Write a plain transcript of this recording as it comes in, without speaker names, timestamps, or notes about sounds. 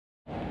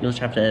You'll just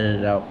have to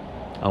edit it out.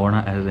 Oh, we're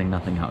not editing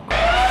nothing out.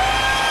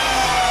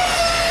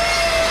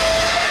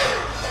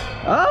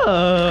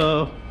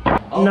 Oh!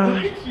 Oh, no.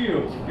 look at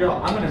you. Yo,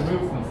 I'm gonna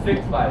move some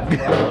 6x,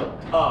 bro.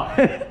 Oh.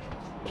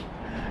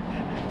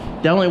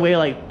 They only weigh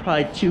like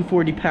probably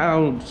 240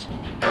 pounds.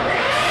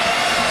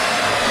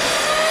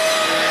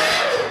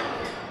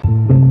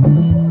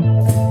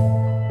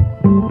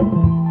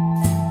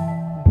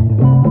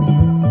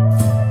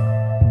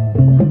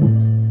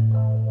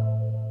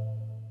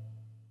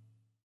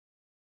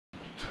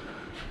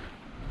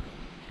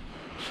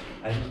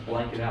 I just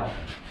blank it out.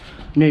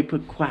 No, you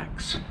put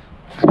quacks.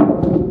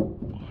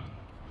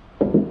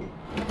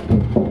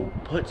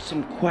 Put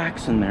some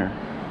quacks in there.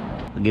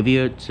 I'll give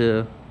you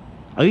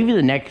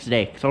the next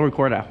day, because I'll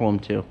record at home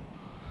too.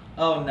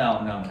 Oh, no.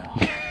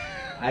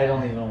 I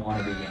don't even want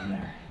to be in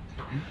there.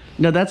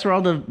 No, that's where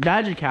all the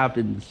magic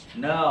happens.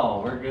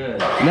 No, we're good.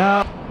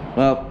 No.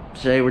 Well,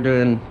 today we're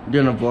doing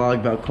a vlog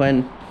about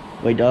Quinn,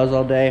 what he does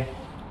all day.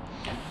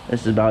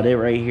 This is about it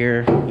right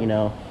here, you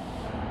know.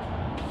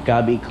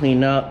 Gotta be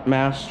clean up,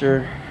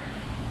 master.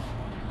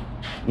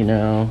 You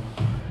know,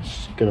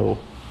 just gonna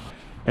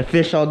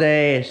fish all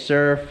day,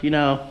 surf, you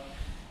know.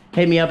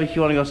 Hit me up if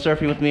you want to go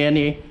surfing with me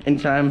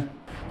anytime.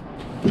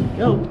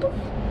 Yo.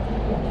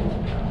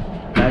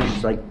 I was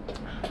just like,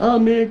 oh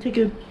man, take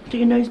a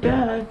nice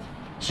bath.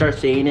 Start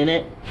staying in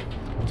it.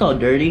 It's all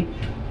dirty.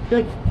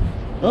 You're like,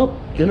 oh,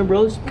 gonna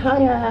row some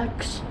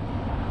kayaks.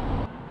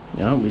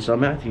 You know, we saw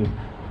Matthew.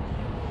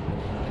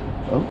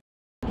 Oh.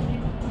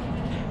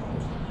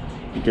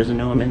 He doesn't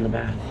know I'm in the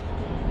bath.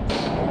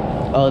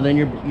 Oh, then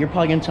you're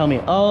probably gonna tell me,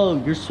 oh,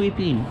 you're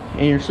sweeping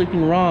and you're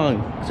sweeping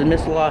wrong because I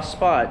missed a lot of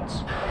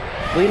spots.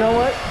 Well, you know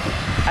what?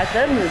 At the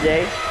end of the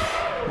day,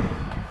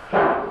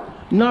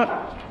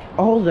 not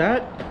all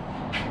that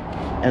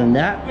and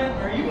that.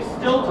 Are you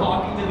still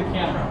talking to the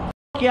camera?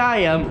 Yeah, I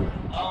am.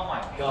 Oh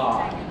my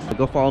god.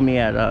 Go follow me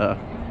at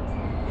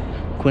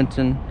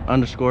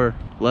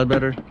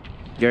Quinton_Ledbetter.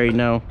 You already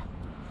know.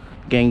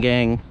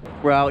 Gang.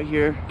 We're out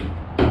here.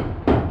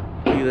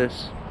 Look at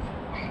this.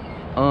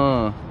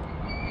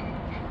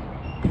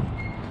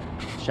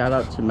 Shout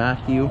out to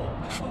Matthew.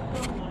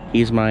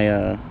 He's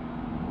my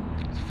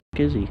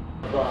is he?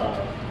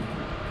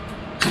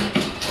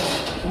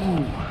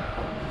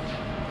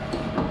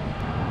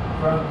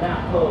 From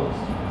that post,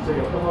 so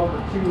you'll come over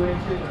 2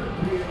 inches or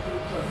 3 inches.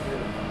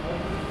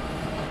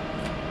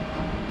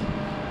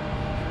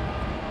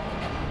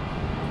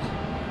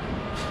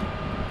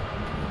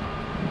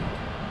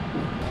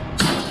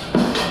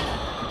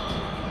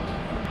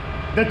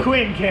 The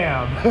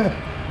Quin-Cam.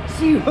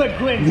 See what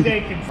Quinn's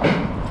taking.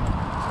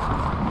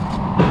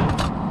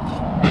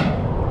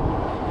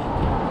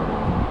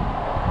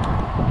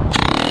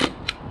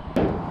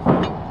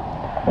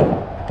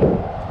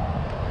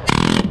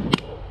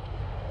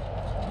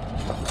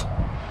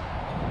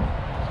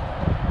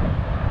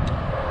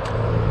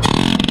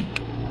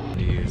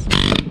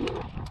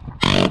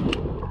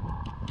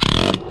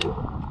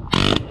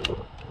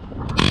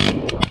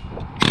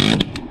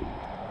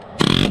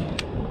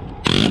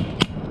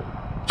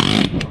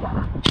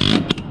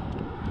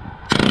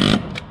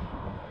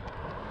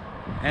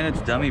 And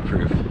it's dummy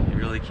proof. You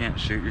really can't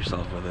shoot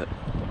yourself with it.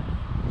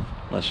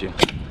 Unless you...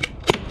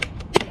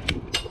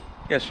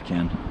 Yes, you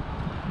can.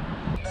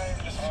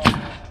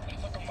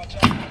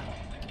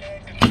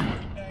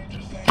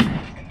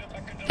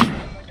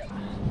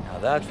 Now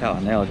that's how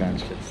a nail gun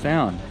should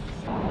sound.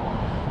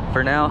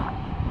 For now,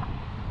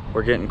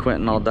 we're getting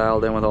Quentin all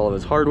dialed in with all of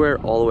his hardware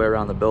all the way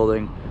around the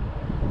building.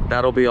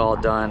 That'll be all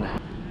done.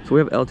 So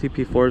we have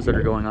LTP4s that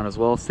are going on as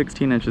well.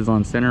 16 inches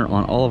on center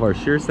on all of our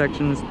shear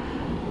sections.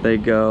 They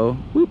go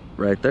whoop,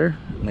 right there,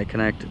 and they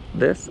connect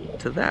this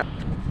to that.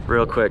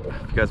 Real quick,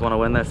 if you guys want to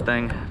win this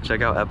thing,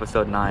 check out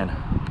episode 9.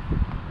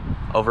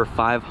 Over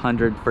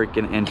 500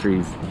 freaking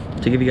entries.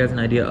 To give you guys an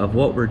idea of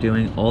what we're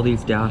doing, all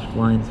these dashed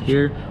lines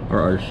here are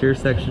our shear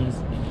sections.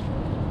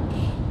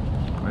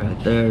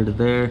 Right there to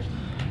there.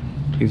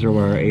 These are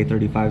where our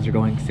A35s are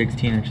going,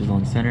 16 inches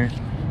on center.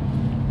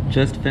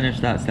 Just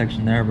finished that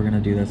section there, we're gonna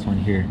do this one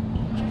here.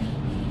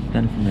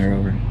 Then from there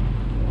over.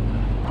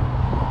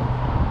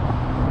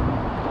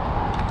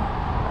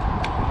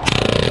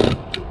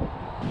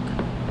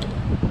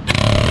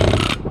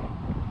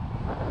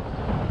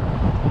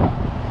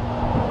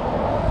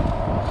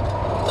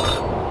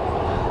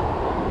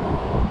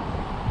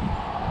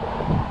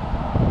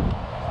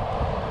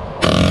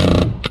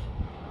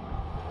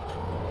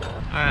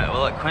 Alright,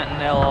 we'll let Quentin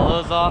nail all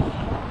those off.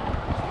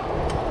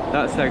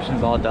 That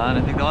section's all done.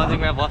 I think the only thing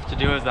we have left to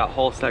do is that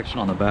whole section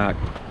on the back.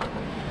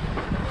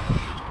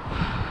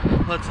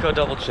 Let's go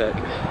double check.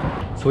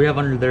 So we have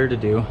under there to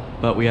do,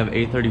 but we have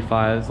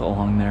A35s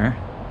along there,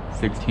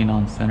 16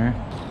 on center.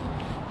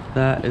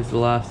 That is the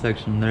last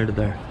section there to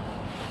there.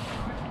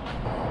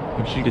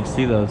 Which you could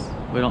see those.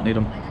 We don't need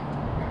them.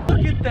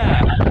 Look at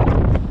that!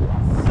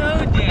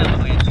 So damn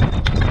windy.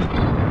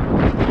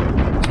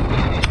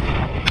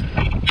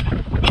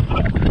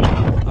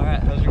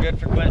 Alright, those are good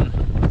for Quentin.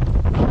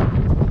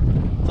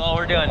 That's all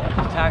we're doing.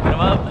 Tacking them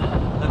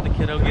up, let the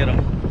kiddo get them.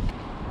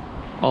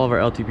 All of our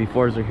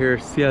LTP4s are here.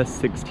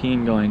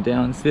 CS16 going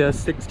down,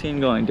 CS16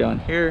 going down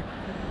here.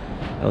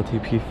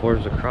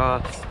 LTP4s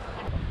across.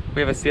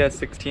 We have a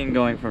CS16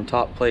 going from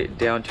top plate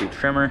down to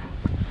trimmer.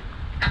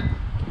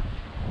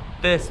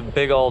 This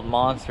big old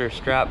monster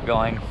strap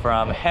going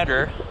from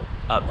header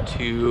up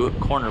to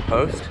corner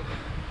post.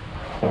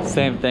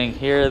 Same thing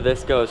here.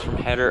 This goes from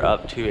header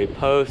up to a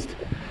post.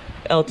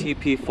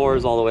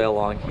 LTP4s all the way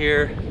along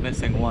here.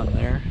 Missing one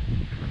there.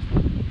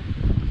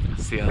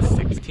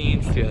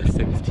 CS16,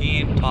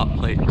 CS16, top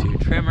plate to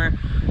trimmer,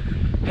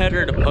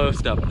 header to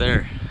post up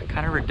there.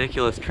 Kind of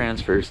ridiculous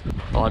transfers.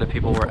 A lot of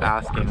people were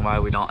asking why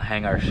we don't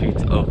hang our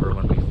sheets over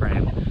when we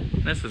frame.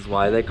 And this is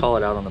why. They call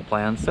it out on the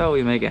plan, so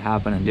we make it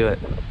happen and do it.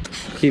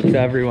 Keeps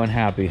everyone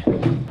happy.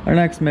 Our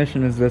next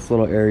mission is this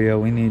little area.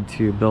 We need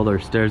to build our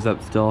stairs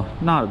up still.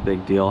 Not a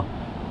big deal.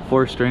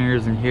 4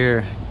 stringers in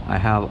here. I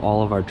have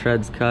all of our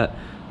treads cut.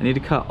 I need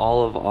to cut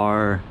all of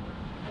our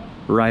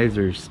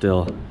risers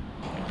still.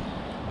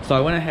 So I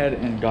went ahead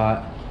and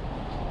got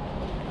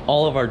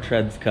all of our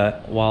treads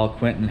cut while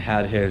Quentin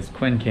had his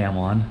Quin-Cam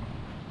on.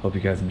 Hope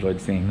you guys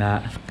enjoyed seeing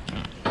that.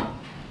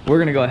 We're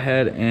gonna go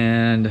ahead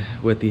and,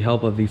 with the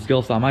help of the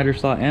skill saw miter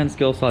saw and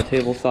skill saw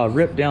table saw,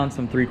 rip down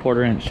some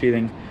 3/4 inch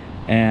sheathing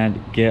and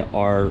get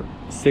our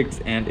 6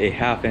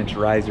 1/2 inch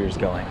risers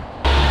going.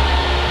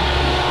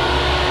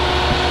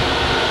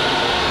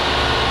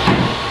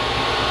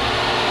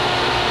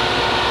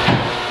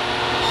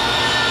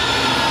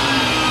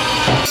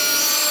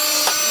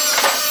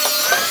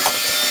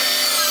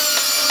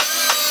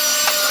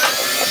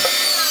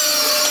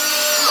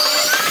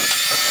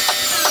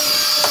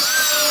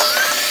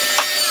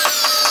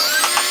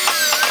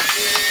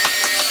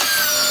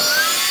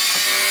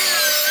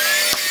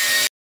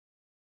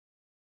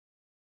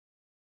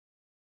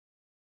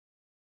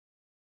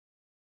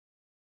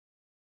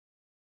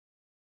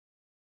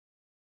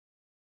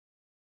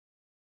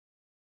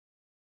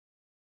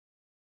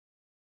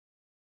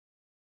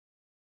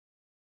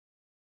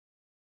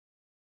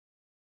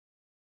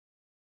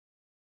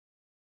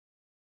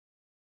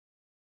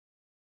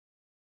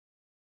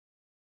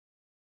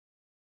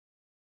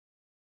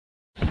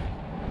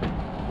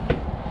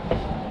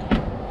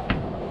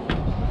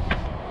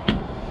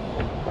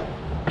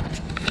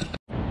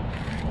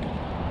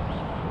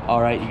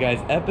 Alright, you guys,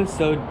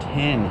 episode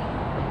 10.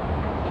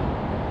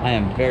 I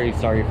am very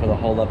sorry for the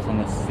holdups on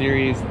this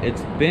series.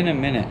 It's been a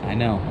minute. I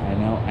know.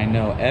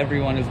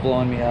 Everyone is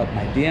blowing me up.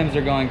 My DMs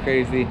are going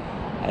crazy.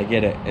 I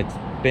get it. It's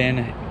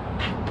been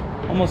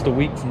almost a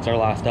week since our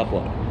last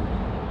upload.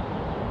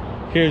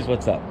 Here's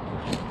what's up.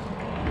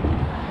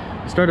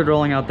 Started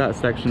rolling out that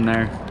section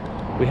there.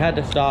 We had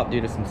to stop due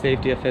to some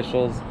safety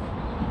officials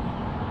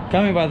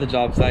coming by the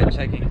job site,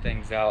 checking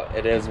things out.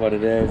 It is what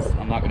it is.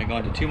 I'm not going to go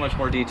into too much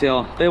more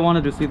detail. They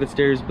wanted to see the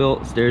stairs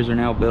built. Stairs are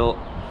now built.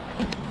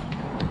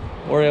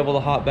 We're able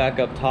to hop back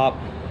up top,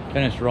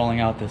 finish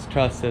rolling out this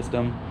truss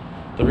system.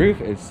 The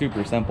roof is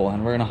super simple,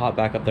 and we're going to hop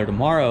back up there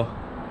tomorrow.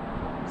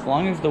 As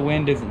long as the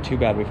wind isn't too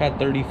bad. We've had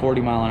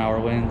 30-40 mile an hour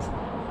winds.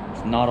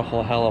 It's not a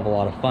whole hell of a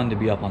lot of fun to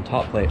be up on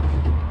top plate.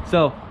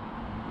 So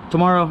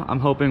tomorrow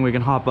I'm hoping we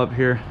can hop up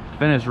here,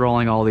 finish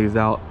rolling all these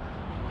out,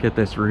 get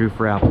this roof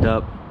wrapped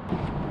up.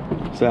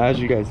 So as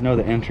you guys know,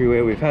 the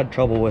entryway, we've had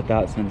trouble with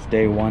that since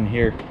day one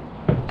here.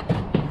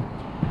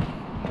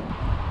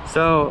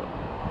 So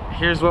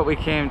here's what we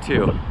came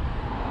to.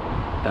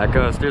 That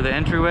goes through the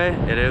entryway.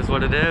 It is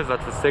what it is.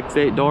 That's a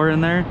 6/8 door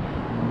in there.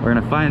 We're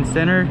gonna find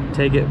center,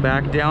 take it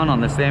back down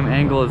on the same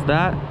angle as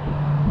that,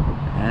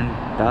 and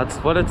that's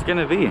what it's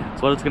gonna be.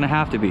 It's what it's gonna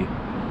have to be.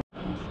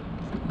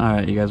 All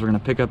right, you guys, we're gonna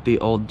pick up the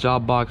old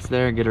job box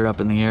there, get her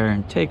up in the air,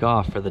 and take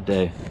off for the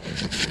day.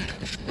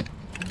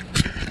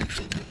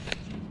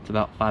 It's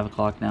about 5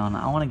 o'clock now, and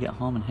I want to get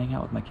home and hang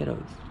out with my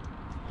kiddos.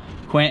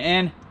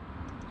 Quentin?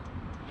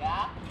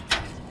 Yeah?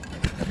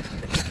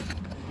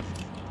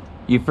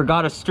 You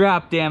forgot a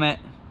strap, damn it.